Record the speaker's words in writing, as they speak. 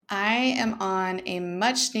I am on a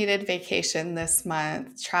much needed vacation this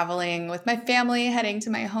month, traveling with my family, heading to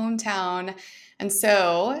my hometown. And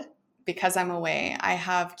so, because I'm away, I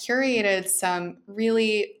have curated some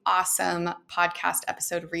really awesome podcast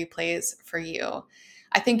episode replays for you.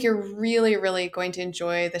 I think you're really going to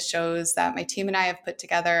enjoy the shows that my team and I have put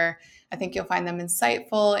together. I think you'll find them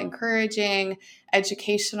insightful, encouraging,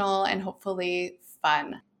 educational, and hopefully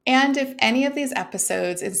fun. And if any of these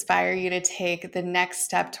episodes inspire you to take the next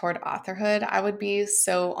step toward authorhood, I would be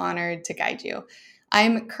so honored to guide you.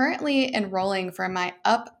 I'm currently enrolling for my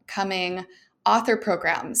upcoming author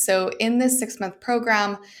program. So, in this 6-month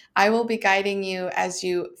program, I will be guiding you as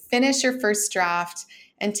you finish your first draft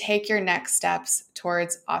and take your next steps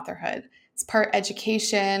towards authorhood. It's part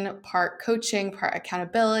education, part coaching, part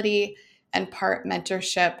accountability, and part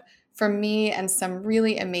mentorship from me and some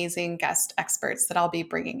really amazing guest experts that I'll be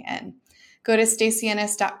bringing in. Go to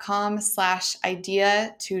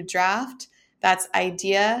stacyennis.com/idea to draft. That's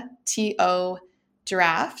idea, T-O,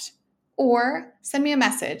 draft. Or send me a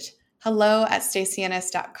message,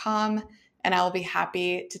 hello@stacyennis.com, and I will be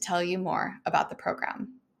happy to tell you more about the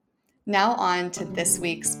program. Now on to this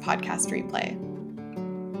week's podcast replay.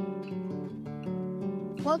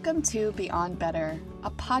 Welcome to Beyond Better,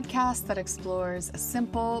 a podcast that explores a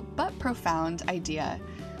simple but profound idea.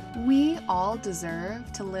 We all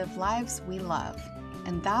deserve to live lives we love,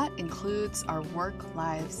 and that includes our work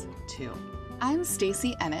lives too. I'm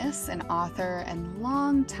Stacey Ennis, an author and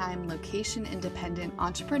longtime location-independent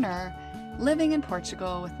entrepreneur living in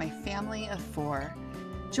Portugal with my family of 4.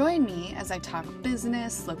 Join me as I talk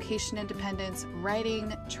business, location independence,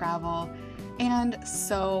 writing, travel, and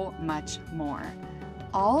so much more.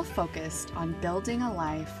 All focused on building a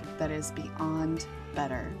life that is beyond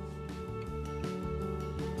better.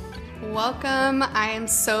 Welcome. I am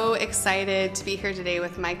so excited to be here today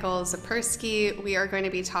with Michael Zipursky. We are going to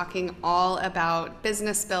be talking all about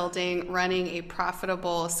business building, running a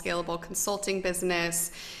profitable, scalable consulting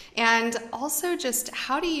business, and also just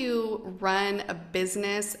how do you run a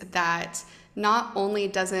business that not only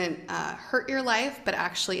doesn't hurt your life, but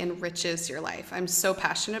actually enriches your life. I'm so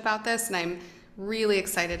passionate about this, and I'm really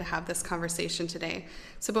excited to have this conversation today.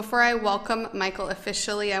 So before I welcome Michael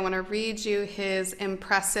officially, I want to read you his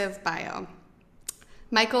impressive bio.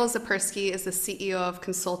 Michael Zipursky is the CEO of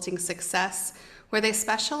Consulting Success, where they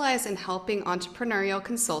specialize in helping entrepreneurial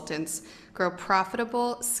consultants grow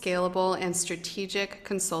profitable, scalable, and strategic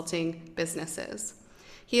consulting businesses.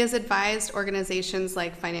 He has advised organizations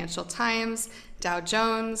like Financial Times, Dow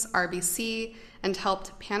Jones, RBC, and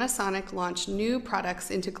helped Panasonic launch new products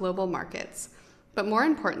into global markets. But more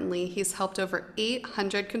importantly, he's helped over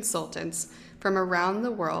 800 consultants from around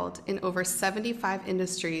the world in over 75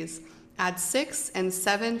 industries add 6 and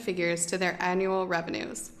 7 figures to their annual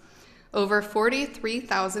revenues. Over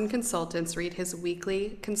 43,000 consultants read his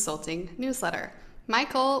weekly consulting newsletter.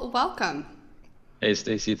 Michael, welcome. Hey,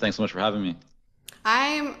 Stacey, thanks so much for having me.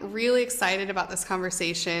 I'm really excited about this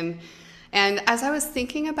conversation. And as I was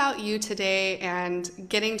thinking about you today and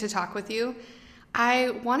getting to talk with you, I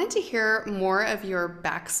wanted to hear more of your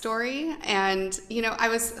backstory. And, I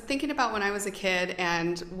was thinking about when I was a kid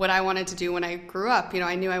and what I wanted to do when I grew up.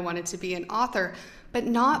 I knew I wanted to be an author, but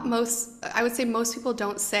I would say most people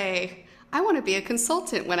don't say, I want to be a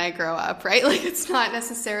consultant when I grow up, right? Like it's not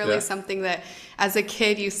necessarily something that as a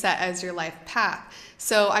kid you set as your life path.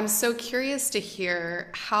 So I'm so curious to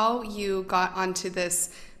hear how you got onto this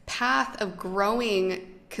path of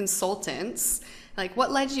growing consultants. Like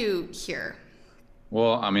what led you here?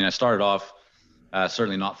 Well, I started off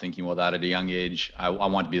certainly not thinking about that at a young age. I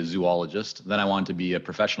wanted to be a zoologist. Then I wanted to be a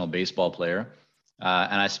professional baseball player.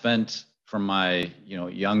 And I spent from my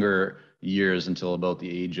younger years until about the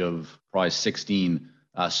age of probably 16,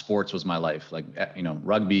 sports was my life. Like,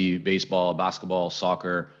 rugby, baseball, basketball,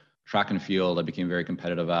 soccer, track and field, I became very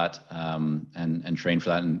competitive at and trained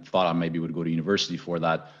for that and thought I maybe would go to university for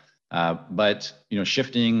that. But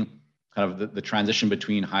shifting kind of the transition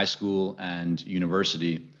between high school and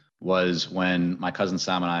university was when my cousin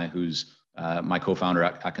Sam and I, who's my co-founder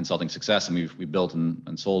at Consulting Success, and we built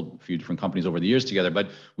and sold a few different companies over the years together, but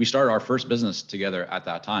we started our first business together at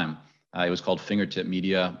that time. It was called Fingertip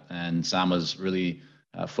Media, and Sam was really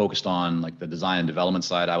focused on like the design and development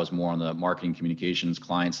side. I was more on the marketing, communications,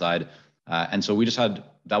 client side. And so we just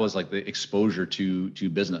that was like the exposure to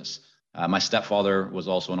business. My stepfather was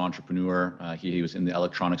also an entrepreneur. He was in the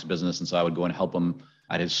electronics business. And so I would go and help him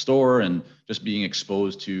at his store, and just being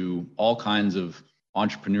exposed to all kinds of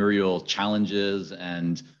entrepreneurial challenges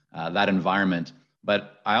and that environment.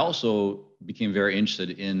 But I also became very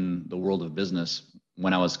interested in the world of business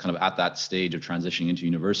when I was kind of at that stage of transitioning into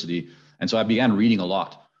university. And so I began reading a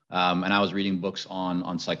lot. And I was reading books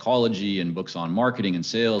on psychology and books on marketing and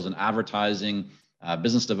sales and advertising,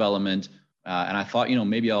 business development. And I thought,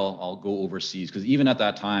 maybe I'll go overseas, because even at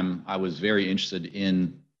that time, I was very interested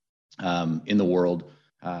in the world.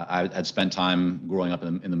 I had spent time growing up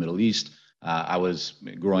in the Middle East. I was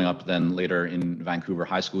growing up then later in Vancouver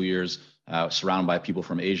high school years, surrounded by people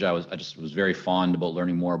from Asia. I just was very fond about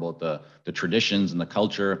learning more about the traditions and the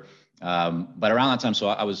culture. But around that time, so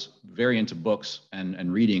I was very into books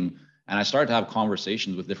and reading, and I started to have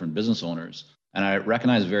conversations with different business owners. And I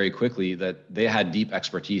recognized very quickly that they had deep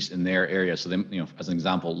expertise in their area. So they, as an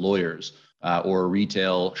example, lawyers or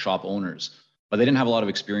retail shop owners, but they didn't have a lot of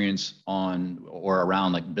experience on or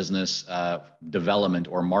around like business development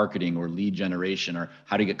or marketing or lead generation or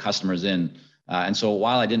how to get customers in. And so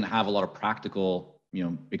while I didn't have a lot of practical,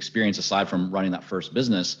 experience aside from running that first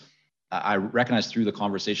business, I recognized through the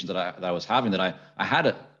conversations that I was having that I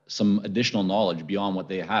had some additional knowledge beyond what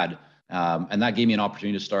they had. And that gave me an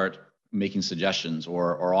opportunity to start making suggestions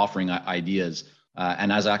or offering ideas.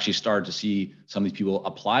 And as I actually started to see some of these people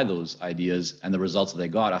apply those ideas and the results that they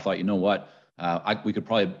got, I thought, you know what, we could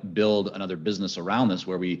probably build another business around this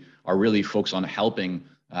where we are really focused on helping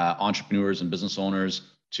entrepreneurs and business owners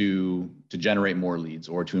to generate more leads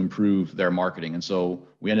or to improve their marketing. And so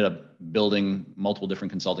we ended up building multiple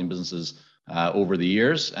different consulting businesses over the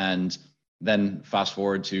years. And then fast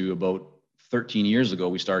forward to about 13 years ago,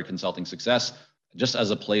 we started Consulting Success just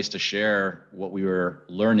as a place to share what we were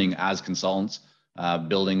learning as consultants,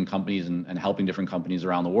 building companies and helping different companies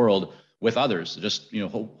around the world with others, just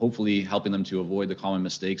hopefully helping them to avoid the common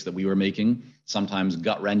mistakes that we were making, sometimes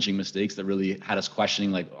gut-wrenching mistakes that really had us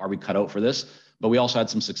questioning, like, are we cut out for this? But we also had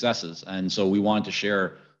some successes. And so we wanted to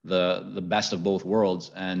share the best of both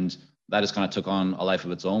worlds. And that just kind of took on a life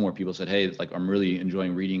of its own, where people said, hey, like, I'm really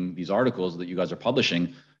enjoying reading these articles that you guys are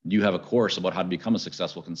publishing. Do you have a course about how to become a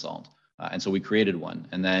successful consultant? And so we created one.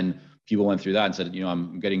 And then people went through that and said,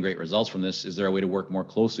 I'm getting great results from this. Is there a way to work more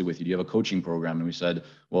closely with you? Do you have a coaching program? And we said,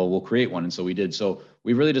 well, we'll create one. And so we did. So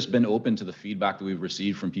we've really just been open to the feedback that we've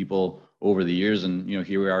received from people over the years. And,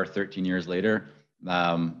 here we are 13 years later,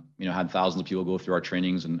 had thousands of people go through our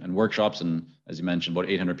trainings and workshops. And as you mentioned, about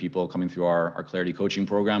 800 people coming through our Clarity coaching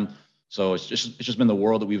program. So it's just been the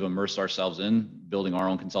world that we've immersed ourselves in, building our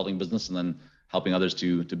own consulting business and then helping others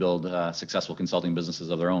to build successful consulting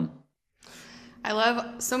businesses of their own. I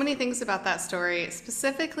love so many things about that story.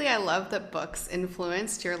 Specifically, I love that books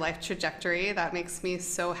influenced your life trajectory. That makes me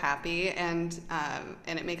so happy, and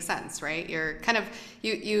it makes sense, right? You're kind of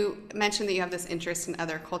you mentioned that you have this interest in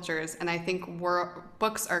other cultures, and I think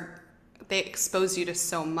books they expose you to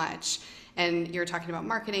so much. And you're talking about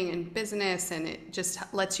marketing and business, and it just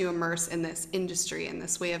lets you immerse in this industry and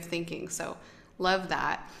this way of thinking. So, love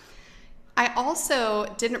that. I also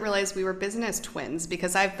didn't realize we were business twins,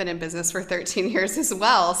 because I've been in business for 13 years as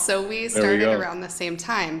well. So we started around the same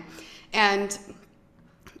time. And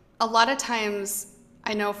a lot of times,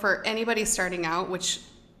 I know for anybody starting out, which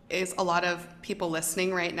is a lot of people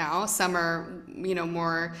listening right now, some are,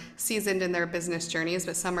 more seasoned in their business journeys,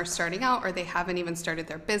 but some are starting out or they haven't even started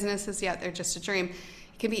their businesses yet. They're just a dream.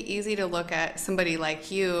 It can be easy to look at somebody like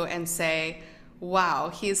you and say, wow,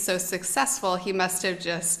 he's so successful. He must have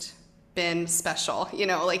just been special,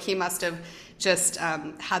 like he must have just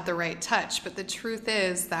had the right touch. But the truth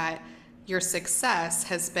is that your success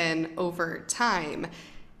has been over time.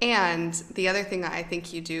 And the other thing that I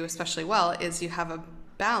think you do especially well is you have a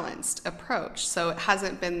balanced approach. So it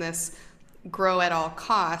hasn't been this grow at all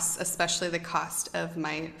costs, especially the cost of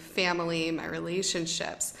my family, my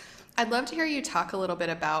relationships. I'd love to hear you talk a little bit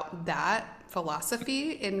about that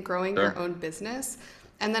philosophy in growing your own business.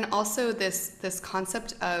 And then also this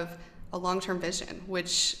concept of a long-term vision,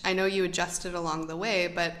 which I know you adjusted along the way,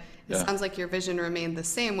 but it sounds like your vision remained the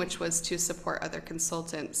same, which was to support other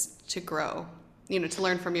consultants to grow, to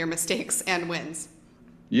learn from your mistakes and wins.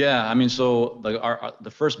 Yeah, I mean, so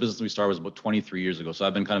the first business we started was about 23 years ago. So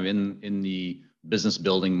I've been kind of in the business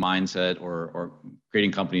building mindset or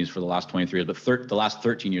creating companies for the last 23 years, but the last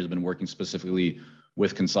 13 years I've been working specifically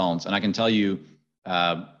with consultants. And I can tell you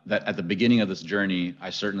that at the beginning of this journey,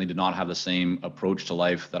 I certainly did not have the same approach to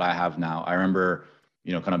life that I have now. I remember,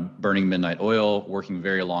 kind of burning midnight oil, working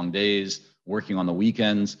very long days, working on the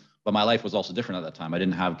weekends, but my life was also different at that time. I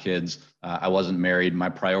didn't have kids. I wasn't married. My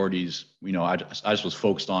priorities, I just was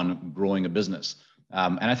focused on growing a business.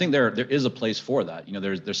 And I think there is a place for that.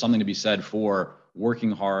 There's something to be said for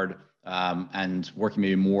working hard and working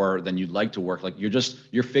maybe more than you'd like to work. Like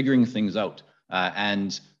you're figuring things out.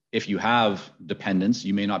 And if you have dependents,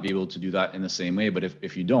 you may not be able to do that in the same way. But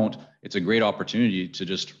if you don't, it's a great opportunity to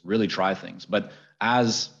just really try things. But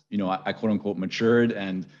as I quote unquote matured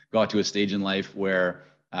and got to a stage in life where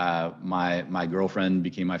my girlfriend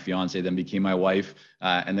became my fiance, then became my wife,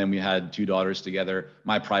 and then we had 2 daughters together.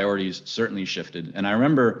 My priorities certainly shifted. And I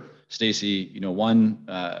remember, Stacey,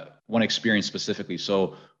 one experience specifically.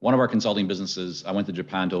 So one of our consulting businesses, I went to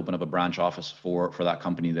Japan to open up a branch office for that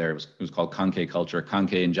company there. It was called Kankei Culture.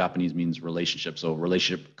 Kankei in Japanese means relationship. So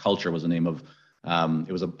relationship culture was the name of,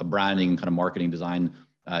 it was a branding kind of marketing design,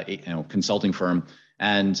 consulting firm.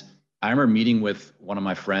 And I remember meeting with one of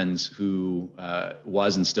my friends who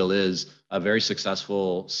was and still is a very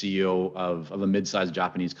successful CEO of a mid-sized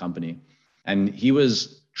Japanese company. And he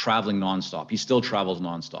was traveling nonstop. He still travels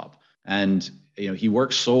nonstop. And he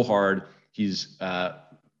works so hard. He's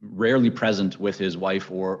rarely present with his wife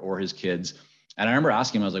or his kids. And I remember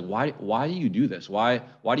asking him, I was like, why do you do this? Why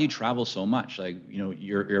do you travel so much? Like,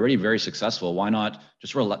 you're already very successful. Why not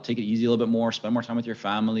just take it easy a little bit more, spend more time with your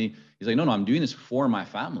family? He's like, no, I'm doing this for my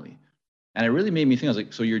family. And it really made me think, I was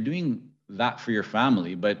like, so you're doing that for your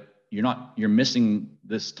family, but you're missing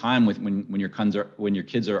this time when your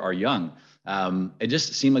kids are young. It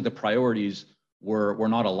just seemed like the priorities were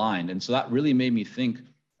not aligned. And so that really made me think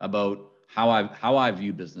about how I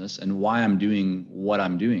view business and why I'm doing what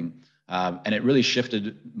I'm doing. And it really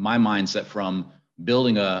shifted my mindset from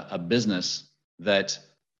building a business that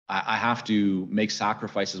I have to make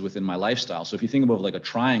sacrifices within my lifestyle. So if you think about like a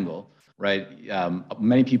triangle, right?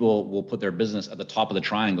 Many people will put their business at the top of the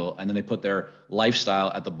triangle and then they put their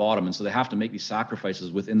lifestyle at the bottom. And so they have to make these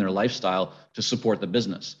sacrifices within their lifestyle to support the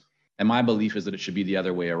business. And my belief is that it should be the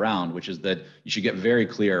other way around, which is that you should get very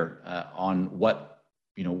clear on what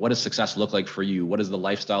does success look like for you? What is the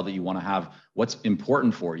lifestyle that you want to have? What's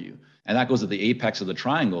important for you? And that goes at the apex of the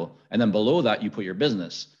triangle. And then below that, you put your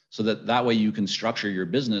business, so that way you can structure your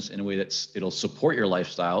business in a way it'll support your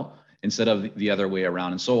lifestyle instead of the other way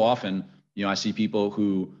around. And so often, I see people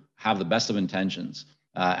who have the best of intentions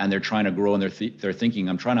and they're trying to grow, and they're thinking,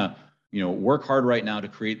 I'm trying to, work hard right now to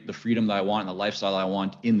create the freedom that I want and the lifestyle I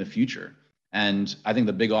want in the future. And I think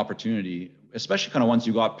the big opportunity, especially kind of once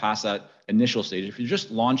you got past that initial stage, if you're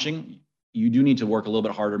just launching, you do need to work a little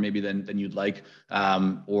bit harder maybe than you'd like,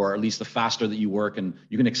 or at least the faster that you work, and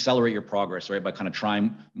you can accelerate your progress, right, by kind of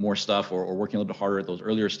trying more stuff or working a little bit harder at those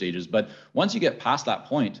earlier stages. But once you get past that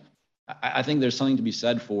point, I think there's something to be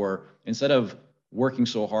said for, instead of working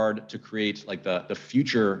so hard to create like the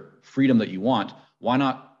future freedom that you want, why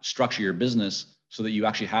not structure your business so that you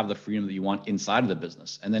actually have the freedom that you want inside of the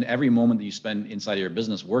business? And then every moment that you spend inside of your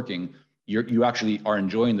business working, you actually are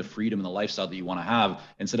enjoying the freedom and the lifestyle that you want to have,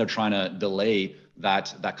 instead of trying to delay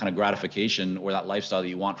that kind of gratification or that lifestyle that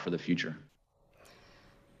you want for the future.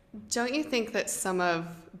 Don't you think that some of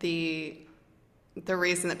the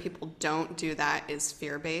reason that people don't do that is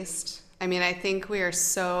fear-based? I mean, I think we are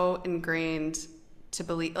so ingrained to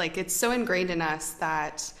believe, like, it's so ingrained in us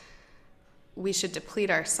that we should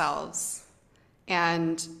deplete ourselves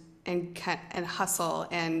and hustle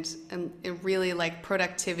and really like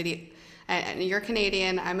productivity. And you're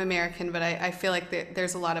Canadian, I'm American, but I feel like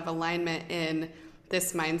there's a lot of alignment in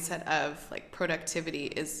this mindset of like productivity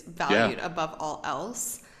is valued above all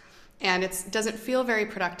else. And it doesn't feel very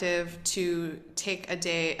productive to take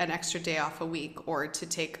an extra day off a week, or to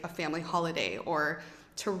take a family holiday, or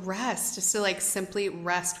to rest, just to like simply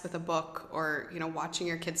rest with a book, or, watching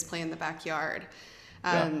your kids play in the backyard.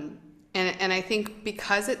 And I think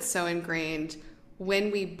because it's so ingrained,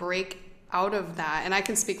 when we break out of that, and I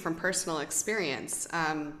can speak from personal experience,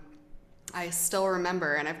 I still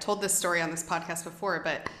remember, and I've told this story on this podcast before,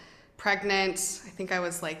 but pregnant, I think I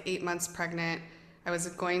was like 8 months pregnant. I was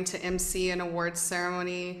going to MC an awards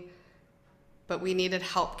ceremony, but we needed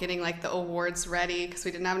help getting like the awards ready because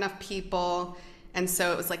we didn't have enough people. And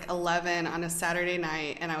so it was like 11 on a Saturday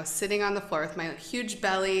night, and I was sitting on the floor with my huge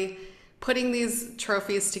belly, putting these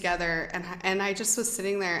trophies together, and I just was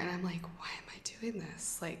sitting there, and I'm like, why am I doing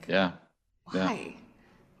this? Like, why? Yeah.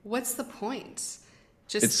 What's the point?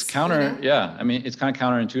 It's counter. Yeah. I mean, it's kind of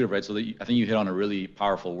counterintuitive, right? So I think you hit on a really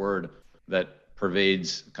powerful word that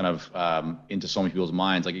pervades kind of into so many people's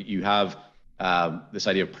minds. Like, you have this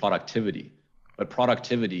idea of productivity, but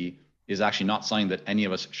productivity is actually not something that any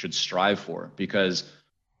of us should strive for, because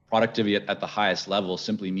productivity at the highest level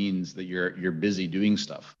simply means that you're busy doing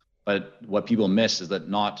stuff. But what people miss is that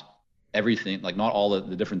not everything, like not all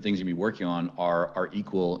the different things you be working on are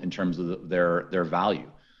equal in terms of their value.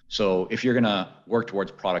 So if you're going to work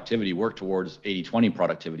towards productivity, work towards 80-20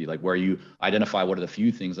 productivity, like where you identify what are the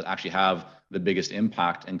few things that actually have the biggest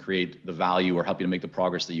impact and create the value or help you to make the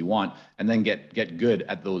progress that you want, and then get good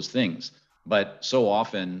at those things. But so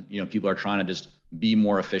often, people are trying to just be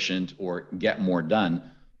more efficient or get more done.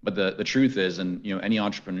 But the truth is, and any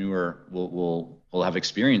entrepreneur will have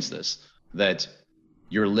experienced this, that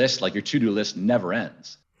your list, like your to-do list, never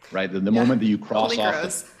ends, right? The moment that you cross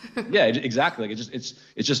off, yeah, exactly. Like it's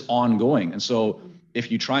just ongoing. And so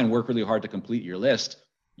if you try and work really hard to complete your list,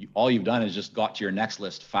 all you've done is just got to your next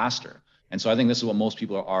list faster. And so I think this is what most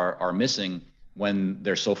people are missing when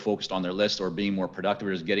they're so focused on their list or being more productive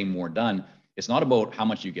or just getting more done. It's not about how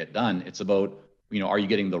much you get done. It's about, are you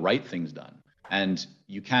getting the right things done? And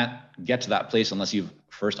you can't get to that place unless you've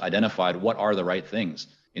first identified what are the right things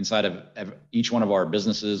inside of each one of our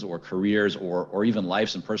businesses or careers or even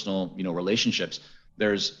lives and personal, relationships.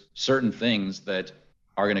 There's certain things that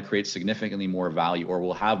are going to create significantly more value or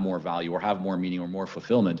will have more value or have more meaning or more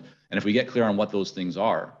fulfillment. And if we get clear on what those things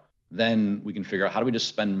are, then we can figure out how do we just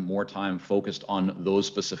spend more time focused on those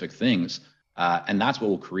specific things. And that's what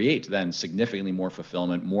will create then significantly more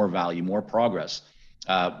fulfillment, more value, more progress.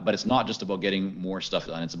 But it's not just about getting more stuff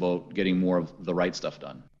done. It's about getting more of the right stuff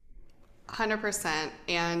done. 100%.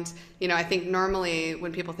 And, I think normally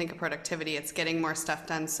when people think of productivity, it's getting more stuff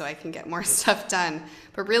done so I can get more stuff done.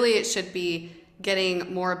 But really it should be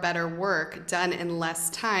getting more better work done in less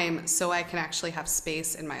time so I can actually have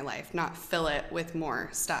space in my life, not fill it with more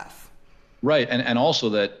stuff. Right. And also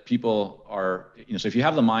that people are, so if you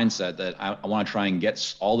have the mindset that I want to try and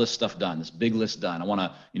get all this stuff done, this big list done, I want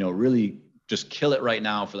to, really just kill it right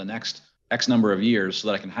now for the next X number of years so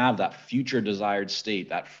that I can have that future desired state,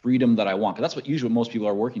 that freedom that I want. Because that's what usually most people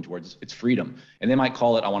are working towards. It's freedom. And they might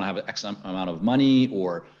call it, I want to have an X amount of money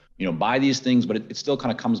or, buy these things, but it still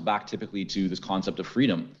kind of comes back typically to this concept of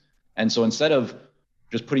freedom. And so instead of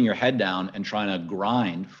just putting your head down and trying to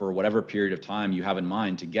grind for whatever period of time you have in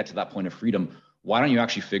mind to get to that point of freedom, why don't you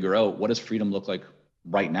actually figure out what does freedom look like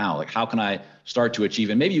right now? Like, how can I start to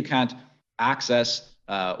achieve? And maybe you can't access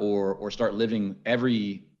or start living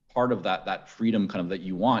every part of that freedom kind of that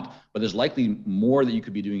you want, but there's likely more that you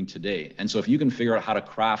could be doing today. And so if you can figure out how to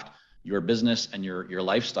craft your business and your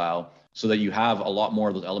lifestyle so that you have a lot more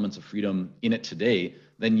of those elements of freedom in it today,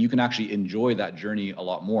 then you can actually enjoy that journey a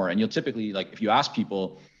lot more. And you'll typically, like, if you ask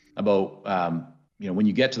people about, when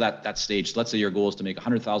you get to that stage, let's say your goal is to make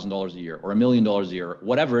 $100,000 a year or $1 million a year,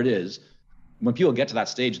 whatever it is, when people get to that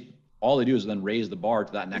stage, all they do is then raise the bar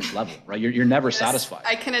to that next level, right? You're never satisfied.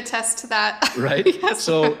 I can attest to that. Right? Yes.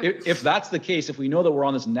 So if that's the case, if we know that we're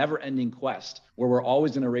on this never ending quest where we're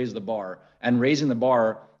always going to raise the bar, and raising the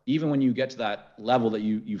bar, even when you get to that level that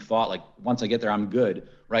you thought, like, once I get there, I'm good,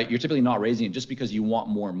 right? You're typically not raising it just because you want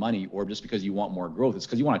more money or just because you want more growth. It's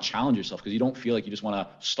because you want to challenge yourself, because you don't feel like you just want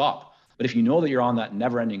to stop. But if you know that you're on that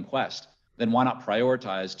never ending quest, then why not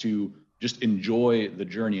prioritize to just enjoy the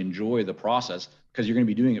journey, enjoy the process, because you're going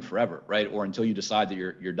to be doing it forever, right? Or until you decide that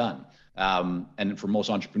you're done. And for most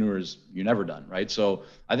entrepreneurs, you're never done, right? So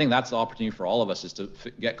I think that's the opportunity for all of us, is to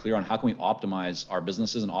get clear on how can we optimize our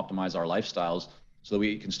businesses and optimize our lifestyles so that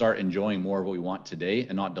we can start enjoying more of what we want today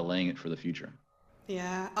and not delaying it for the future.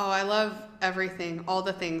 Yeah. Oh, I love everything, all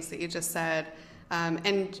the things that you just said.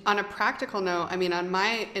 And on a practical note, I mean, in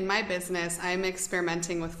my business, I'm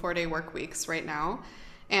experimenting with 4-day work weeks right now.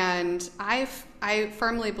 And I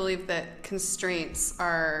firmly believe that constraints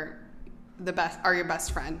are your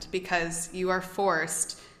best friend, because you are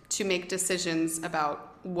forced to make decisions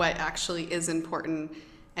about what actually is important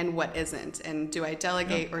and what isn't. And do I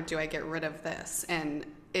delegate or do I get rid of this? And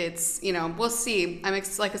it's, we'll see.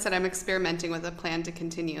 Like I said, I'm experimenting with a plan to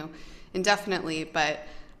continue indefinitely, but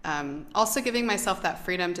also giving myself that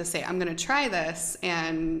freedom to say, I'm going to try this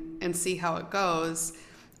and see how it goes.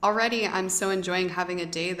 Already, I'm so enjoying having a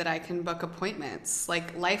day that I can book appointments,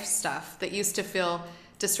 like life stuff that used to feel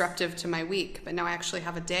disruptive to my week, but now I actually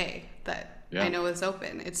have a day that I know is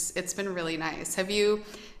open. It's been really nice. Have you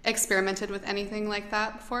experimented with anything like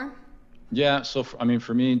that before? Yeah. So,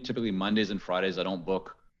 for me, typically Mondays and Fridays, I don't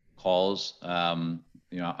book calls. I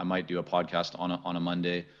might do a podcast on a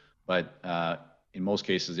Monday, but in most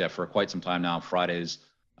cases, for quite some time now, Fridays,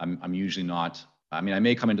 I'm usually not. I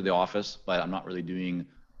may come into the office, but I'm not really doing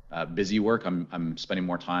busy work. I'm spending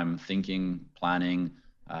more time thinking, planning,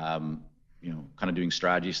 kind of doing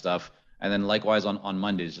strategy stuff. And then likewise on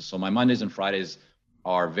Mondays. So my Mondays and Fridays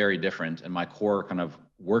are very different. And my core kind of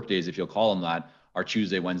work days, if you'll call them that, are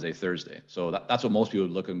Tuesday, Wednesday, Thursday. So that's what most people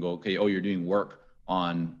would look and go, okay, oh, you're doing work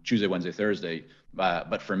on Tuesday, Wednesday, Thursday.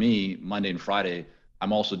 But for me, Monday and Friday,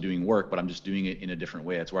 I'm also doing work, but I'm just doing it in a different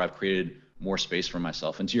way. It's where I've created more space for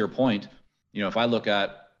myself. And to your point, if I look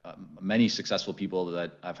at many successful people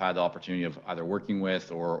that I've had the opportunity of either working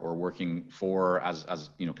with or working for as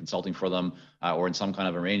consulting for them or in some kind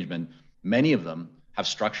of arrangement, many of them have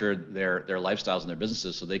structured their lifestyles and their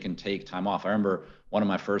businesses so they can take time off. I remember one of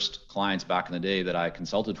my first clients back in the day that I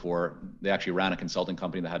consulted for, they actually ran a consulting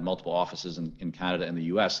company that had multiple offices in Canada and the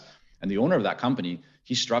US. And the owner of that company,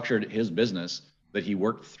 he structured his business that he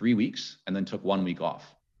worked 3 weeks and then took 1 week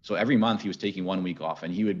off. So every month he was taking 1 week off,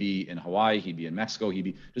 and he would be in Hawaii, he'd be in Mexico, he'd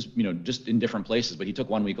be just in different places, but he took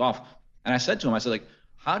 1 week off. And I said to him, I said, like,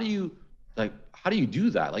 how do you do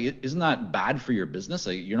that? Like, isn't that bad for your business?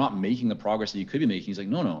 Like, you're not making the progress that you could be making. He's like,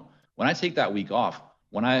 no. When I take that week off,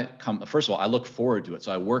 when I come, first of all, I look forward to it.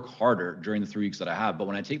 So I work harder during the 3 weeks that I have. But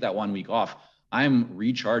when I take that 1 week off, I'm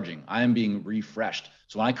recharging. I am being refreshed.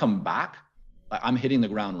 So when I come back, I'm hitting the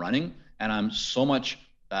ground running, and I'm so much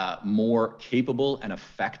more capable and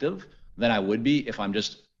effective than I would be if I'm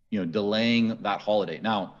just, delaying that holiday.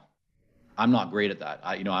 Now, I'm not great at that.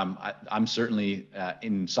 I'm certainly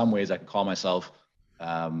in some ways I could call myself,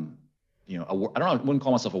 I wouldn't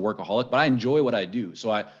call myself a workaholic, but I enjoy what I do.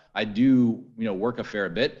 So I do, work a fair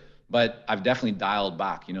bit, but I've definitely dialed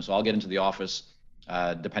back, so I'll get into the office,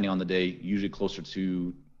 depending on the day, usually closer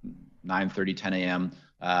to 9:30, 10 a.m.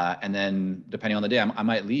 And then depending on the day, I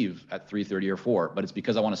might leave at 3:30 or 4, but it's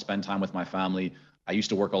because I want to spend time with my family. I used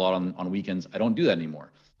to work a lot on weekends. I don't do that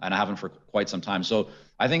anymore, and I haven't for quite some time. So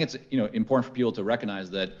I think it's important for people to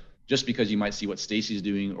recognize that just because you might see what Stacy's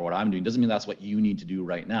doing or what I'm doing doesn't mean that's what you need to do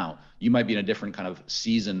right now. You might be in a different kind of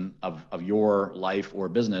season of your life or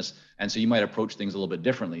business, and so you might approach things a little bit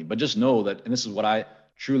differently. But just know that, and this is what I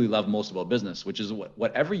truly love most about business, which is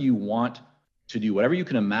whatever you want to do, whatever you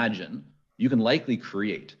can imagine, you can likely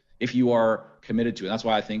create if you are committed to it. And that's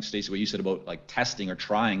why I think, Stacey, what you said about like testing or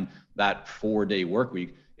trying that 4-day work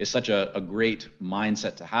week is such a great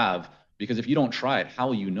mindset to have, because if you don't try it, how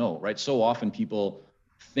will you know, right? So often people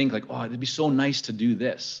think like, oh, it'd be so nice to do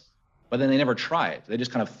this, but then they never try it. They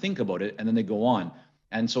just kind of think about it and then they go on.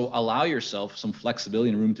 And so allow yourself some flexibility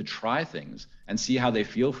and room to try things and see how they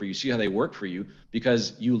feel for you, see how they work for you,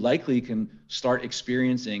 because you likely can start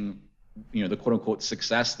experiencing, the quote unquote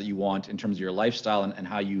success that you want in terms of your lifestyle and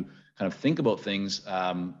how you kind of think about things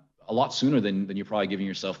a lot sooner than you're probably giving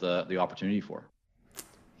yourself the opportunity for.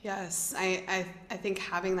 Yes, I think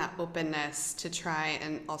having that openness to try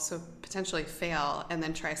and also potentially fail and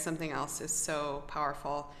then try something else is so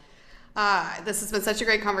powerful. This has been such a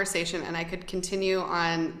great conversation, and I could continue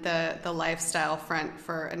on the lifestyle front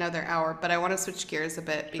for another hour, but I want to switch gears a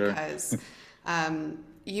bit. Sure. Because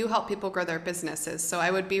you help people grow their businesses. So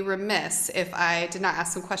I would be remiss if I did not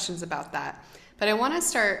ask some questions about that. But I want to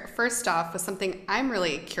start first off with something I'm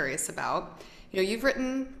really curious about. You've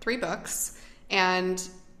written 3 books, and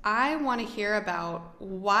I want to hear about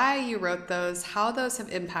why you wrote those, how those have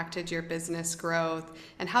impacted your business growth,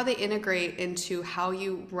 and how they integrate into how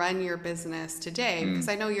you run your business today. Because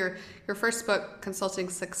I know your first book, Consulting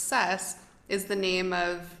Success, is the name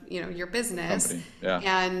of your business. Company. Yeah.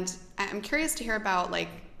 And I'm curious to hear about, like,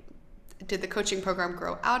 did the coaching program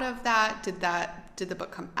grow out of that? Did the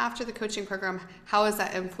book come after the coaching program? How has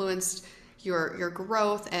that influenced your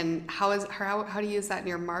growth, and how do you use that in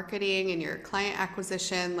your marketing and your client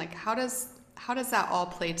acquisition? Like, how does that all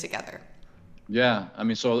play together? Yeah, I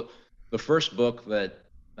mean, so the first book that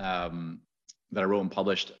I wrote and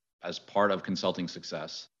published as part of Consulting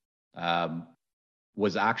Success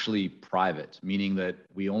was actually private, meaning that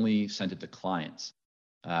we only sent it to clients.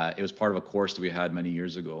 It was part of a course that we had many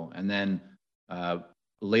years ago, and then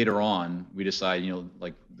later on we decided,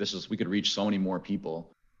 we could reach so many more people.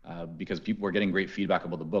 Because people were getting great feedback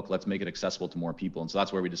about the book, let's make it accessible to more people. And so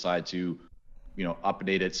that's where we decided to,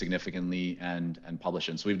 update it significantly and publish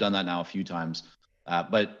it. And so we've done that now a few times.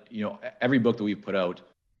 But every book that we've put out,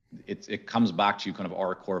 it comes back to kind of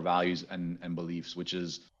our core values and beliefs, which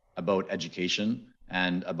is about education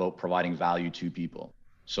and about providing value to people.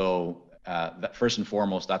 So that first and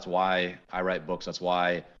foremost, that's why I write books. That's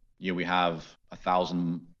why we have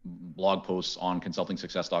 1,000 blog posts on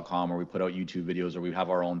consultingsuccess.com, or we put out YouTube videos, or we have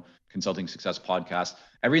our own Consulting Success podcast.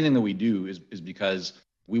 Everything that we do is because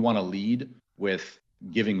we want to lead with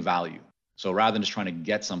giving value. So rather than just trying to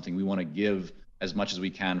get something, we want to give as much as we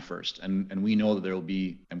can first. And we know that there will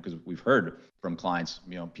be, and because we've heard from clients,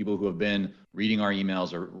 people who have been reading our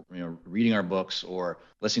emails or reading our books or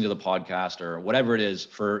listening to the podcast or whatever it is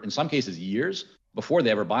for, in some cases, years before they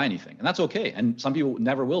ever buy anything. And that's okay. And some people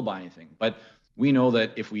never will buy anything. But we know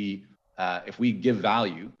that if we give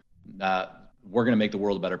value, we're going to make the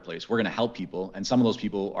world a better place. We're going to help people. And some of those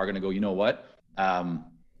people are going to go, you know what?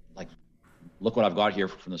 Look what I've got here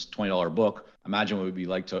from this $20 book. Imagine what it would be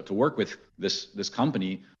like to work with this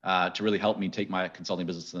company to really help me take my consulting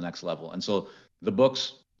business to the next level. And so the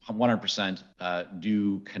books 100%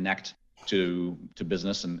 do connect to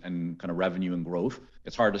business and kind of revenue and growth.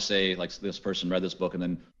 It's hard to say like this person read this book and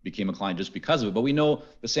then became a client just because of it. But we know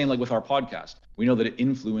the same like with our podcast. We know that it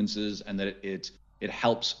influences and that it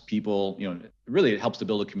helps people, really it helps to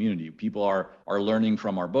build a community. People are learning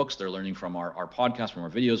from our books, they're learning from our podcast, from our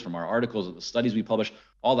videos, from our articles, the studies we publish,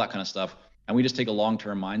 all that kind of stuff. And we just take a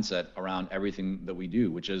long-term mindset around everything that we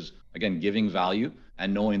do, which is, again, giving value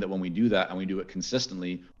and knowing that when we do that and we do it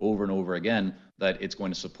consistently over and over again, that it's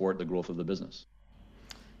going to support the growth of the business.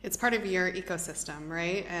 It's part of your ecosystem,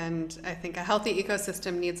 right? And I think a healthy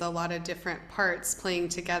ecosystem needs a lot of different parts playing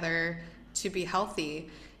together to be healthy.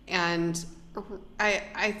 And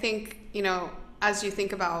I think, as you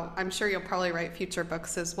think about, I'm sure you'll probably write future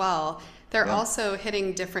books as well. They're also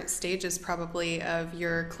hitting different stages probably of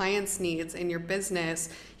your clients' needs in your business.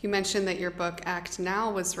 You mentioned that your book Act Now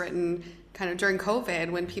was written kind of during COVID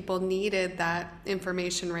when people needed that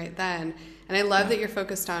information right then. And I love that you're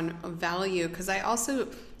focused on value, because I also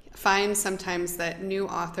find sometimes that new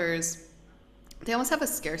authors, they almost have a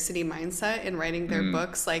scarcity mindset in writing their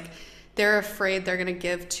books. Like they're afraid they're going to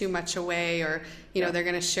give too much away, or they're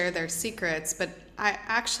going to share their secrets. But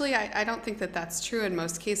I don't think that that's true in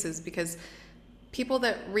most cases, because people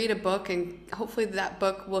that read a book, and hopefully that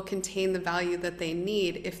book will contain the value that they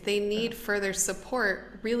need. If they need further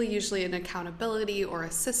support, really usually an accountability or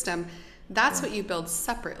a system, that's what you build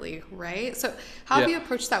separately, right? So how have you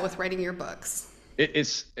approached that with writing your books?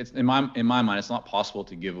 It's in my mind, it's not possible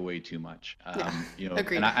to give away too much.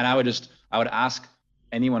 Agreed. And I would ask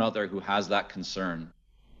anyone out there who has that concern,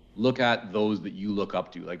 look at those that you look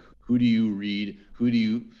up to. Like, who do you read? Who do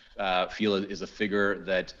you feel is a figure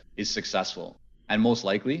that is successful? And most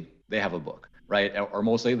likely they have a book, right? Or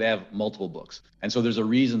mostly they have multiple books. And so there's a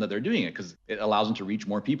reason that they're doing it, because it allows them to reach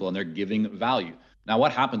more people and they're giving value. Now,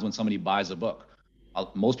 what happens when somebody buys a book?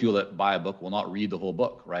 Most people that buy a book will not read the whole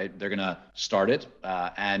book, right? They're going to start it.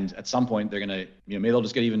 And at some point they're going to, maybe they'll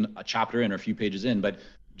just get even a chapter in or a few pages in, but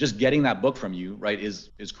just getting that book from you, right, is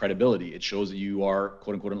credibility. It shows that you are,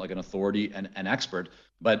 quote unquote, like an authority and an expert.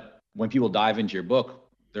 But when people dive into your book,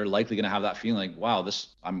 they're likely going to have that feeling like, wow,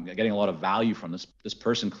 I'm getting a lot of value from this. This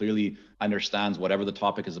person clearly understands whatever the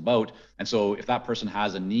topic is about. And so if that person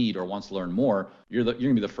has a need or wants to learn more, you're going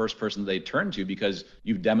to be the first person they turn to, because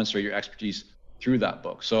you've demonstrated your expertise through that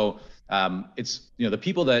book. So it's, the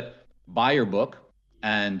people that buy your book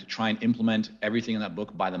and try and implement everything in that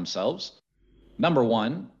book by themselves, number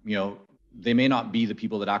one, they may not be the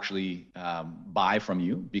people that actually buy from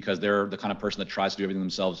you, because they're the kind of person that tries to do everything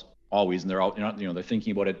themselves always, and they're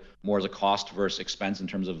thinking about it more as a cost versus expense in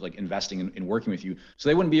terms of like investing in working with you. So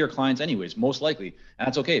they wouldn't be your clients anyways, most likely, and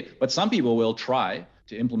that's okay. But some people will try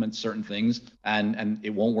to implement certain things and it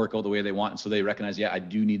won't work out the way they want, and so they recognize, I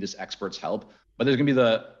do need this expert's help. But there's gonna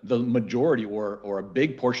be the majority or a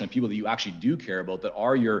big portion of people that you actually do care about, that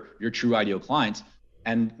are your true ideal clients.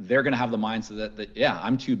 And they're going to have the mindset that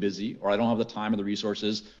I'm too busy, or I don't have the time or the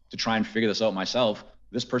resources to try and figure this out myself.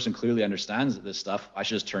 This person clearly understands this stuff. I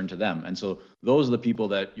should just turn to them. And so those are the people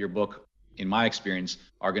that your book, in my experience,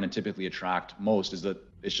 are going to typically attract most. Is that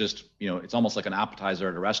it's just, it's almost like an appetizer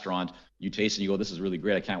at a restaurant. You taste and you go, this is really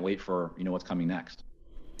great. I can't wait for, what's coming next.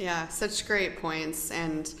 Yeah, such great points.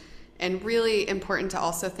 And really important to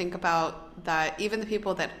also think about that even the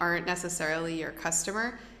people that aren't necessarily your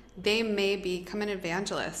customer, they may become an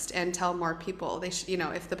evangelist and tell more people. They should,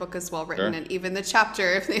 if the book is well written, and even the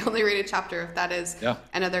chapter, if they only read a chapter, if that is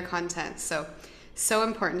another content. So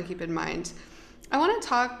important to keep in mind. I want to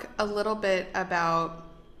talk a little bit about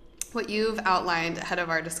what you've outlined ahead of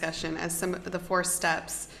our discussion as some of the 4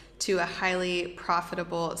 steps to a highly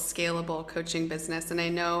profitable, scalable coaching business. And I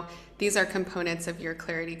know these are components of your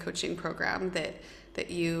Clarity coaching program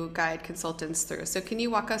that you guide consultants through. So can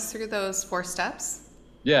you walk us through those 4 steps?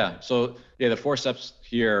 Yeah. So the 4 steps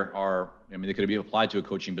here are, they could be applied to a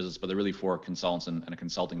coaching business, but they're really for consultants and a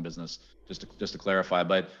consulting business, just to clarify.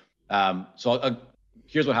 But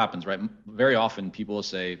here's what happens, right? Very often people will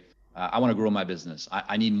say, I want to grow my business.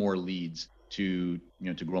 I need more leads to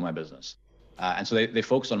grow my business. And so they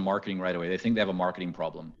focus on marketing right away. They think they have a marketing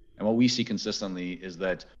problem. And what we see consistently is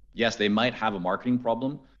that, yes, they might have a marketing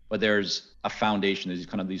problem, but there's a foundation. There's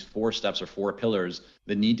kind of these 4 steps or 4 pillars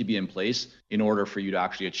that need to be in place in order for you to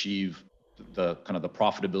actually achieve the kind of the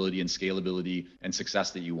profitability and scalability and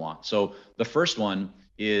success that you want. So the first one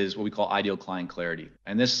is what we call ideal client clarity.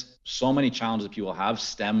 And so many challenges that people have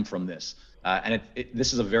stem from this. And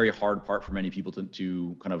this is a very hard part for many people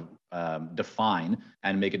to kind of define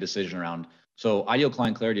and make a decision around. So ideal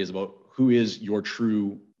client clarity is about who is your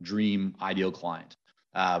true dream ideal client.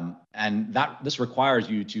 And this requires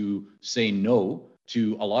you to say no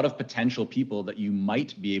to a lot of potential people that you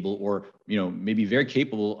might be able, or maybe very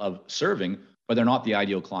capable of serving, but they're not the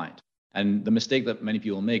ideal client. And the mistake that many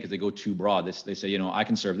people make is they go too broad. They say, I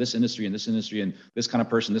can serve this industry and this industry and this kind of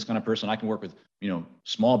person. I can work with,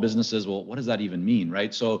 small businesses. Well, what does that even mean,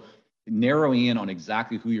 right? So narrowing in on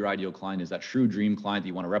exactly who your ideal client is, that true dream client that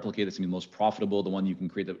you want to replicate, that's going to be the most profitable, the one you can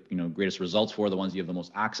create the greatest results for, the ones you have the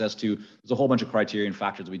most access to. There's a whole bunch of criteria and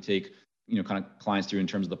factors that we take kind of clients through in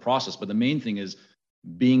terms of the process. But the main thing is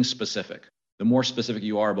being specific. The more specific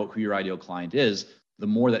you are about who your ideal client is, the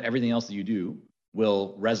more that everything else that you do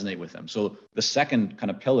will resonate with them. So the second kind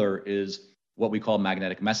of pillar is what we call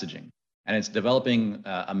magnetic messaging. And it's developing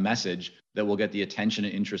a message that will get the attention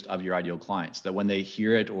and interest of your ideal clients, that when they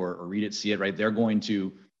hear it or read it, see it, right, they're going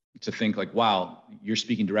to think like, wow, you're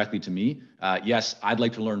speaking directly to me. Yes, I'd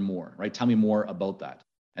like to learn more, right? Tell me more about that.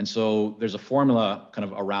 And so there's a formula kind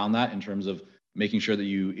of around that in terms of making sure that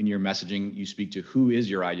you, in your messaging, you speak to who is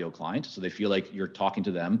your ideal client. So they feel like you're talking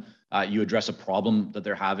to them. You address a problem that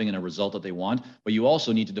they're having and a result that they want, but you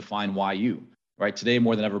also need to define why you, right? Today,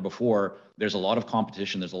 more than ever before, there's a lot of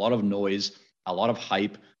competition. There's a lot of noise, a lot of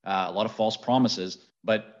hype, a lot of false promises,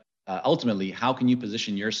 but ultimately, how can you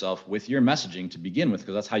position yourself with your messaging to begin with?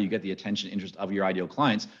 Because that's how you get the attention and interest of your ideal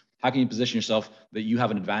clients. How can you position yourself that you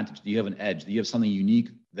have an advantage, that you have an edge, that you have something unique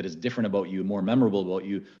that is different about you, more memorable about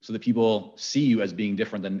you, so that people see you as being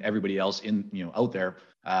different than everybody else out there,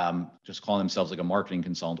 just calling themselves like a marketing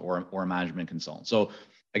consultant or a management consultant. So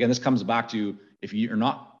again, this comes back to, if you're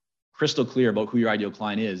not crystal clear about who your ideal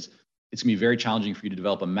client is, it's gonna be very challenging for you to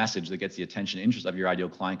develop a message that gets the attention and interest of your ideal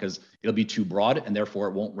client, because it'll be too broad and therefore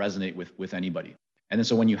it won't resonate with anybody. And then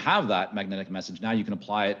so when you have that magnetic message, now you can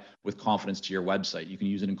apply it with confidence to your website. You can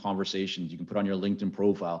use it in conversations. You can put on your LinkedIn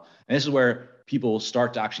profile. And this is where people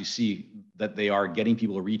start to actually see that they are getting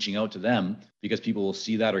people reaching out to them, because people will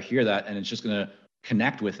see that or hear that, and it's just going to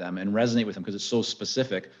connect with them and resonate with them because it's so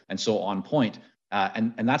specific and so on point.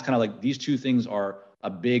 And that's kind of like, these two things are a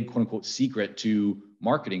big quote unquote secret to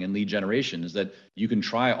marketing and lead generation, is that you can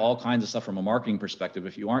try all kinds of stuff from a marketing perspective.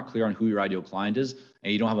 If you aren't clear on who your ideal client is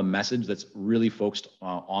and you don't have a message that's really focused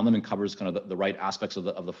on them and covers kind of the right aspects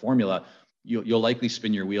of the formula, you'll likely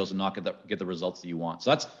spin your wheels and not get the results that you want. So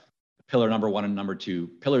that's pillar number one and number two.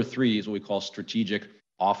 Pillar three is what we call strategic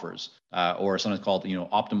offers, or sometimes called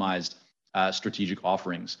optimized strategic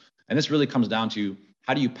offerings. And this really comes down to,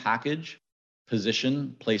 how do you package,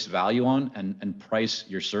 position, place value on, and price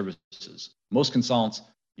your services? Most consultants,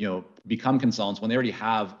 become consultants when they already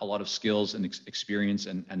have a lot of skills and experience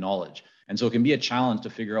and knowledge. And so it can be a challenge to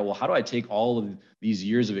figure out, well, how do I take all of these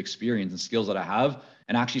years of experience and skills that I have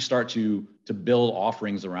and actually start to build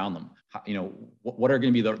offerings around them? What are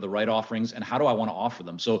going to be the right offerings, and how do I want to offer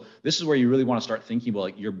them? So this is where you really want to start thinking about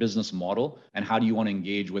like your business model and how do you want to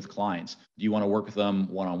engage with clients. Do you want to work with them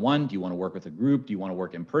one-on-one? Do you want to work with a group? Do you want to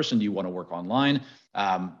work in person? Do you want to work online?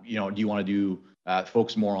 Do you want to do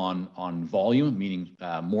focus more on volume, meaning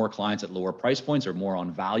more clients at lower price points, or more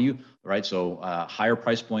on value, right? So higher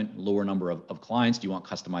price point, lower number of clients. Do you want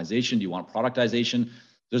customization? Do you want productization?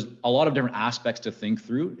 There's a lot of different aspects to think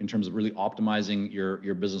through in terms of really optimizing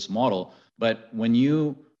your business model. But when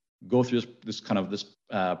you go through this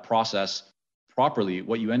process properly,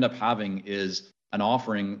 what you end up having is an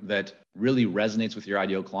offering that really resonates with your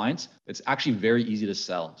ideal clients. It's actually very easy to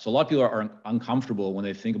sell. So a lot of people are uncomfortable when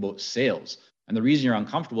they think about sales. And the reason you're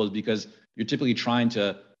uncomfortable is because you're typically trying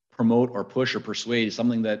to promote or push or persuade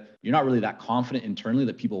something that you're not really that confident internally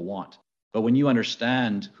that people want. But when you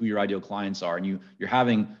understand who your ideal clients are and you're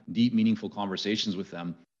having deep, meaningful conversations with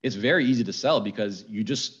them, it's very easy to sell, because you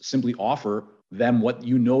just simply offer them what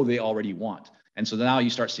they already want. And so now you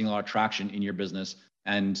start seeing a lot of traction in your business,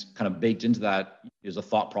 and kind of baked into that is a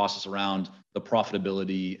thought process around the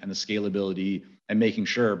profitability and the scalability, and making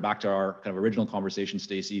sure, back to our kind of original conversation,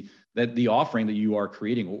 Stacy, that the offering that you are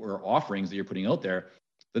creating, or offerings that you're putting out there,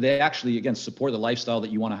 that they actually, again, support the lifestyle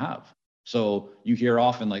that you want to have. So you hear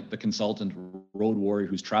often like the consultant road warrior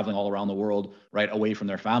who's traveling all around the world, right, away from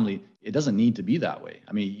their family. It doesn't need to be that way.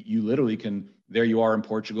 I mean, you literally can, there you are in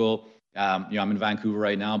Portugal. I'm in Vancouver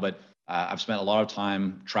right now, but I've spent a lot of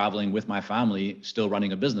time traveling with my family, still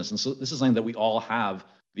running a business. And so this is something that we all have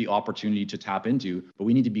the opportunity to tap into, but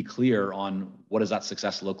we need to be clear on what does that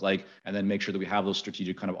success look like, and then make sure that we have those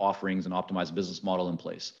strategic kind of offerings and optimized business model in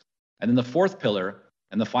place. And then the fourth pillar,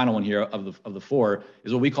 and the final one here of the four,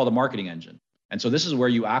 is what we call the marketing engine. And so this is where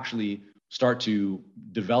you actually start to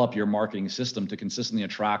develop your marketing system to consistently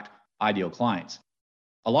attract ideal clients.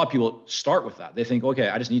 a lot of people start with that. They think, okay,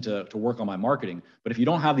 I just need to work on my marketing. But if you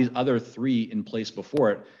don't have these other three in place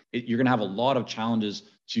before you're going to have a lot of challenges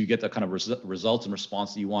to get the kind of results and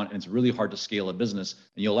response that you want. And it's really hard to scale a business.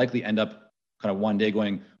 And you'll likely end up kind of one day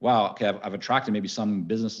going, wow, okay, I've attracted maybe some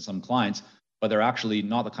business and some clients, but they're actually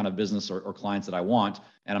not the kind of business or clients that I want.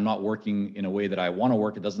 And I'm not working in a way that I want to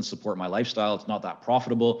work. It doesn't support my lifestyle. It's not that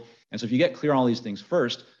profitable. And so if you get clear on all these things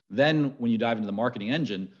first, then when you dive into the marketing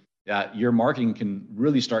engine, your marketing can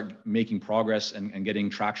really start making progress and getting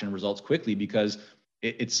traction and results quickly, because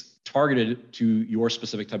it's targeted to your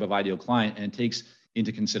specific type of ideal client, and it takes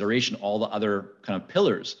into consideration all the other kind of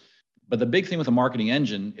pillars. But the big thing with a marketing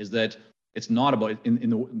engine is that it's not about in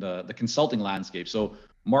the consulting landscape. So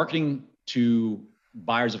marketing to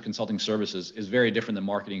buyers of consulting services is very different than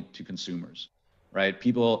marketing to consumers, right?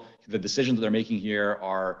 People, the decisions that they're making here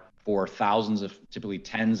are for thousands of, typically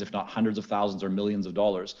tens, if not hundreds of thousands or millions of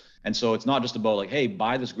dollars. And so it's not just about like, hey,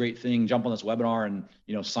 buy this great thing, jump on this webinar and,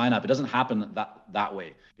 sign up. It doesn't happen that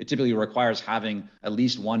way. It typically requires having at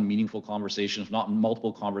least one meaningful conversation, if not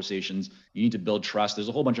multiple conversations. You need to build trust. There's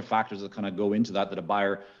a whole bunch of factors that kind of go into that a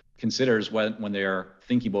buyer considers when they're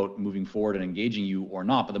thinking about moving forward and engaging you or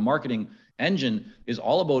not. But the marketing engine is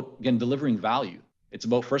all about, again, delivering value. It's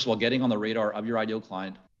about, first of all, getting on the radar of your ideal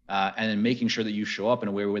client, and then making sure that you show up in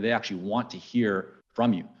a way where they actually want to hear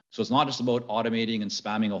from you. So it's not just about automating and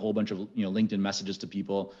spamming a whole bunch of LinkedIn messages to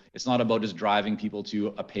people. It's not about just driving people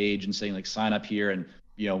to a page and saying like sign up here and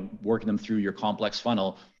working them through your complex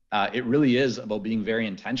funnel. It really is about being very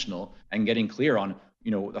intentional and getting clear on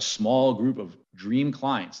a small group of dream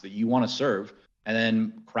clients that you want to serve, and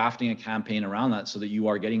then crafting a campaign around that so that you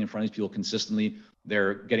are getting in front of these people consistently.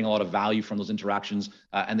 They're getting a lot of value from those interactions,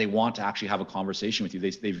 and they want to actually have a conversation with you.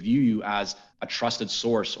 They view you as a trusted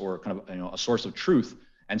source, or kind of a source of truth.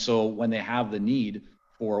 And so when they have the need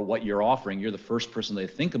for what you're offering, you're the first person they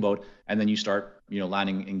think about, and then you start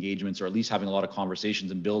landing engagements, or at least having a lot of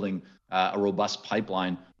conversations and building a robust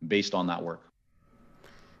pipeline based on that work.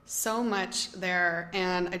 So much there.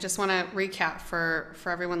 And I just want to recap for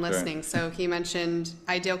everyone listening. Sure. So he mentioned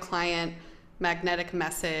ideal client, magnetic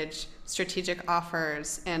message, strategic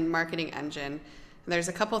offers, and marketing engine. There's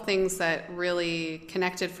a couple things that really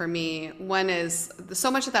connected for me. One is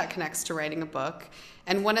so much of that connects to writing a book.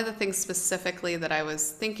 And one of the things specifically that I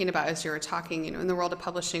was thinking about as you were talking, in the world of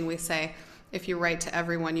publishing, we say, if you write to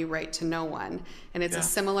everyone, you write to no one. And it's a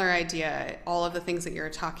similar idea. All of the things that you're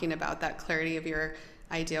talking about, that clarity of your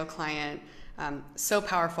ideal client, so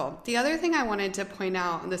powerful. The other thing I wanted to point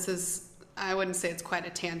out, and this is, I wouldn't say it's quite a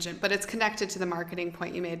tangent, but it's connected to the marketing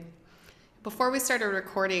point you made. Before we started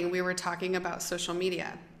recording, we were talking about social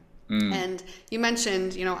media. And you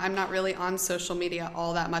mentioned, I'm not really on social media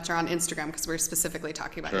all that much, or on Instagram, because we're specifically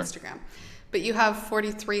talking about Instagram. But you have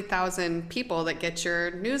 43,000 people that get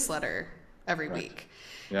your newsletter every week.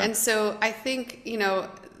 Yeah. And so I think,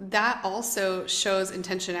 that also shows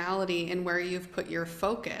intentionality in where you've put your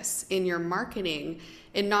focus in your marketing,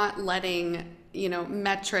 in not letting,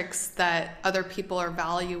 metrics that other people are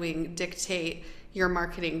valuing dictate your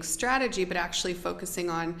marketing strategy, but actually focusing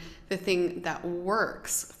on the thing that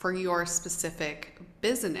works for your specific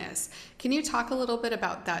business. Can you talk a little bit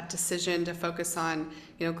about that decision to focus on,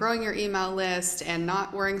 growing your email list and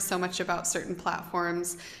not worrying so much about certain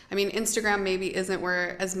platforms? I mean, Instagram maybe isn't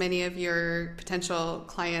where as many of your potential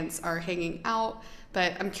clients are hanging out,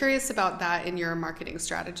 but I'm curious about that in your marketing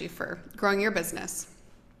strategy for growing your business.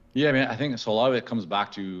 Yeah, I mean, I think so. A lot of it comes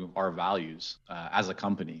back to our values as a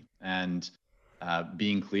company, and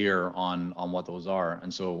being clear on what those are.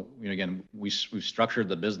 And so, again, we've structured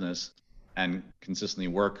the business and consistently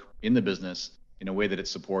work in the business in a way that it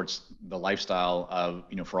supports the lifestyle of,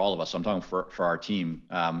 for all of us. So I'm talking for our team.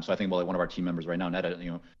 So I think about like one of our team members right now,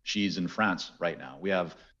 Netta, she's in France right now. We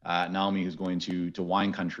have Naomi, who's going to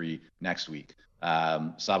wine country next week.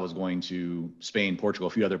 Saba's going to Spain, Portugal, a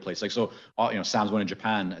few other places. Like, so, Sam's going to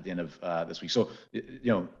Japan at the end of this week. So,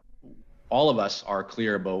 all of us are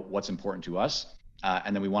clear about what's important to us.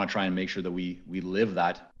 And then we want to try and make sure that we live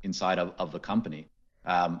that inside of the company.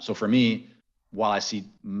 So for me, while I see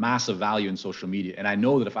massive value in social media, and I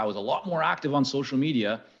know that if I was a lot more active on social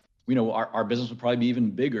media, our business would probably be even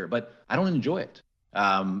bigger, but I don't enjoy it.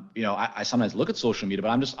 I sometimes look at social media, but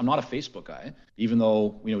I'm not a Facebook guy, even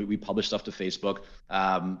though, we publish stuff to Facebook.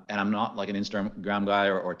 And I'm not like an Instagram guy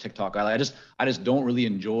or TikTok guy. I just don't really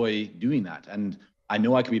enjoy doing that. And I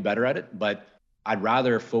know I could be better at it, but I'd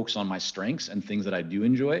rather focus on my strengths and things that I do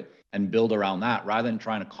enjoy and build around that, rather than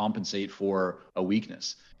trying to compensate for a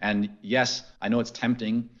weakness. And yes, I know it's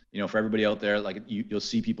tempting for everybody out there, like you'll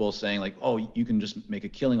see people saying like, oh, you can just make a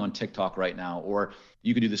killing on TikTok right now, or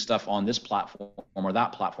you can do this stuff on this platform or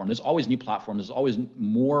that platform. There's always new platforms. There's always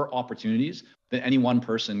more opportunities that any one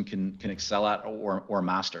person can excel at or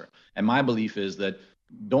master. And my belief is that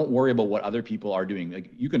don't worry about what other people are doing.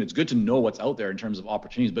 Like it's good to know what's out there in terms of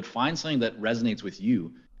opportunities, but find something that resonates with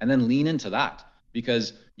you and then lean into that,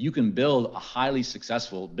 because you can build a highly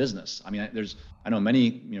successful business. I mean, I know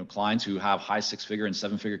many, clients who have high 6-figure and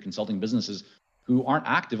 7-figure consulting businesses who aren't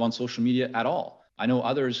active on social media at all. I know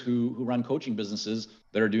others who run coaching businesses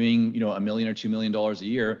that are doing, $1 million or $2 million a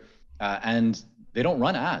year, and they don't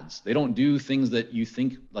run ads. They don't do things that you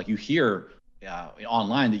think, like you hear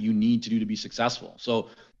online, that you need to do to be successful. So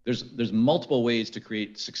there's multiple ways to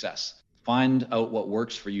create success. Find out what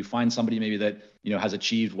works for you. Find somebody maybe that has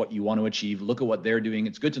achieved what you want to achieve. Look at what they're doing.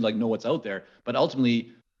 It's good to know what's out there, but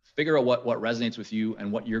ultimately figure out what resonates with you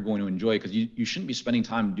and what you're going to enjoy, because you shouldn't be spending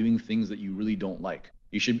time doing things that you really don't like.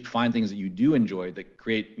 You should find things that you do enjoy that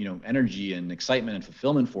create energy and excitement and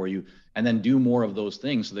fulfillment for you, and then do more of those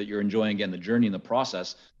things so that you're enjoying, again, the journey and the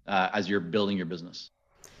process as you're building your business.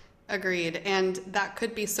 Agreed. And that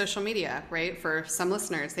could be social media, right? For some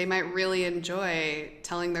listeners, they might really enjoy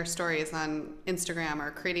telling their stories on Instagram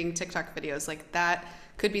or creating TikTok videos. Like that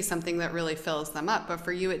could be something that really fills them up. But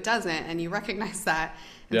for you, it doesn't. And you recognize that.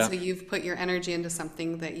 And so you've put your energy into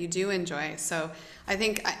something that you do enjoy. So I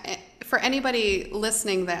think for anybody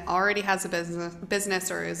listening that already has a business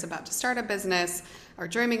or is about to start a business or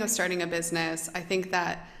dreaming of starting a business, I think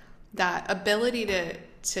that ability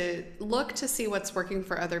to look to see what's working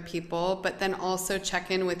for other people, but then also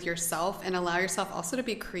check in with yourself and allow yourself also to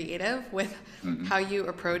be creative with how you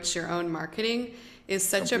approach your own marketing is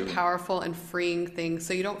such a powerful and freeing thing.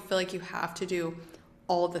 So you don't feel like you have to do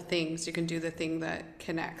all the things. You can do the thing that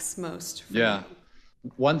connects most for you.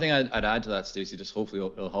 One thing I'd add to that, Stacey, just hopefully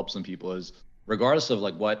it'll help some people, is regardless of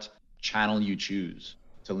like what channel you choose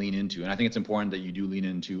to lean into, and I think it's important that you do lean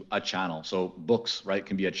into a channel. So books, right,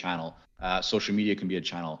 can be a channel. Social media can be a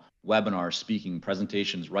channel. Webinars, speaking,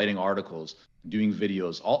 presentations, writing articles, doing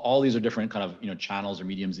videos. All these are different kind of channels or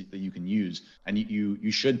mediums that you can use, and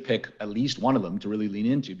you should pick at least one of them to really lean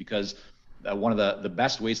into, because one of the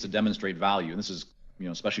best ways to demonstrate value, and this is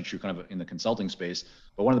especially true kind of in the consulting space,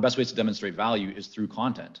 but one of the best ways to demonstrate value is through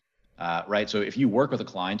content. Right. So if you work with a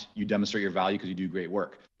client, you demonstrate your value because you do great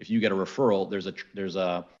work. If you get a referral, there's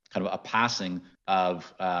a kind of a passing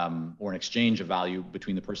of or an exchange of value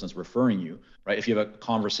between the person that's referring you. Right. If you have a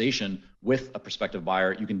conversation with a prospective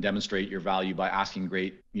buyer, you can demonstrate your value by asking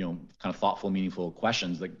great, kind of thoughtful, meaningful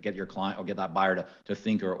questions that get your client or get that buyer to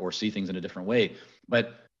think or see things in a different way.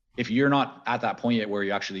 But if you're not at that point yet where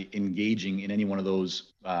you're actually engaging in any one of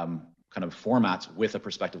those kind of formats with a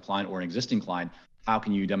prospective client or an existing client, how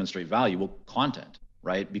can you demonstrate value? Well, content,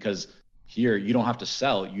 right? Because here you don't have to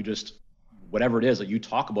sell. You just, whatever it is that you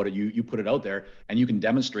talk about it, you put it out there, and you can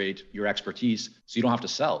demonstrate your expertise, so you don't have to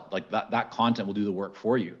sell. Like that content will do the work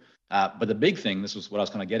for you. But the big thing, this was what I was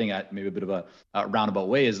kind of getting at, maybe a bit of a roundabout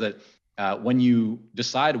way, is that when you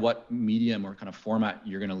decide what medium or kind of format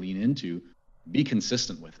you're going to lean into, be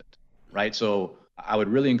consistent with it, right? So I would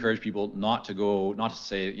really encourage people not to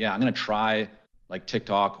say, yeah, I'm going to try like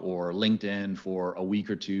TikTok or LinkedIn for a week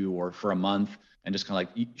or two or for a month, and just kind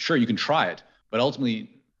of like, sure, you can try it, but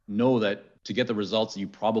ultimately know that to get the results that you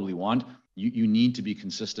probably want, you need to be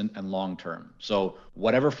consistent and long-term. So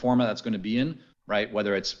whatever format that's going to be in, right?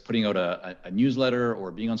 Whether it's putting out a newsletter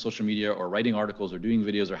or being on social media or writing articles or doing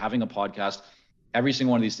videos or having a podcast, every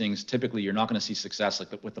single one of these things, typically you're not going to see success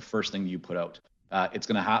like with the first thing that you put out. It's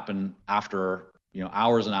going to happen after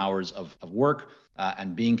hours and hours of work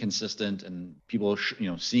and being consistent, and people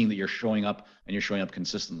seeing that you're showing up and you're showing up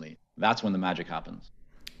consistently. That's when the magic happens.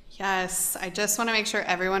 Yes, I just want to make sure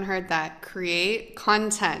everyone heard that. Create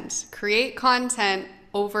content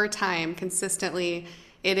over time consistently.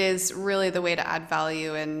 It is really the way to add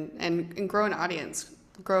value and grow an audience.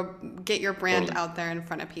 Get your brand out there in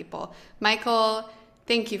front of people. Michael,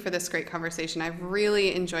 thank you for this great conversation. I've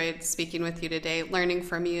really enjoyed speaking with you today, learning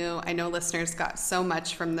from you. I know listeners got so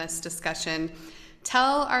much from this discussion.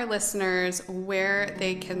 Tell our listeners where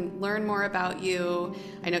they can learn more about you.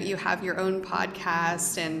 I know you have your own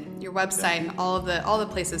podcast and your website and all the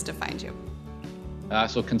places to find you.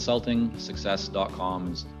 So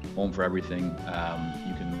consultingsuccess.com is home for everything.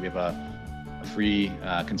 We have a free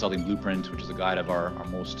consulting blueprint, which is a guide of our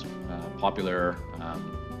most popular kind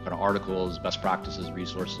of articles, best practices,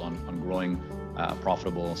 resources on growing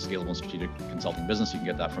profitable, scalable, and strategic consulting business. You can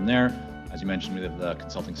get that from there. As you mentioned, we have the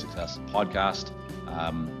Consulting Success podcast.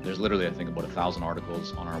 There's literally, I think, about 1,000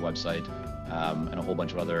 articles on our website. and a whole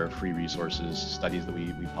bunch of other free resources, studies that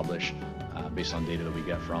we publish based on data that we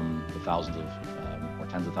get from the thousands of or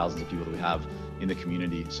tens of thousands of people that we have in the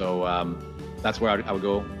community. So that's where I would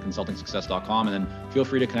go, consultingsuccess.com, and then feel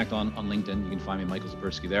free to connect on LinkedIn. You can find me, Michael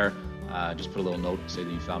Zipursky, there. Just put a little note, say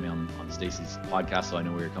that you found me on Stacey's podcast, so I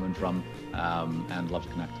know where you're coming from, and love to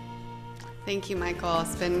connect. Thank you, Michael.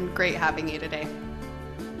 It's been great having you today.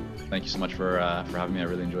 Thank you so much for having me. I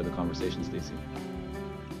really enjoyed the conversation, Stacey.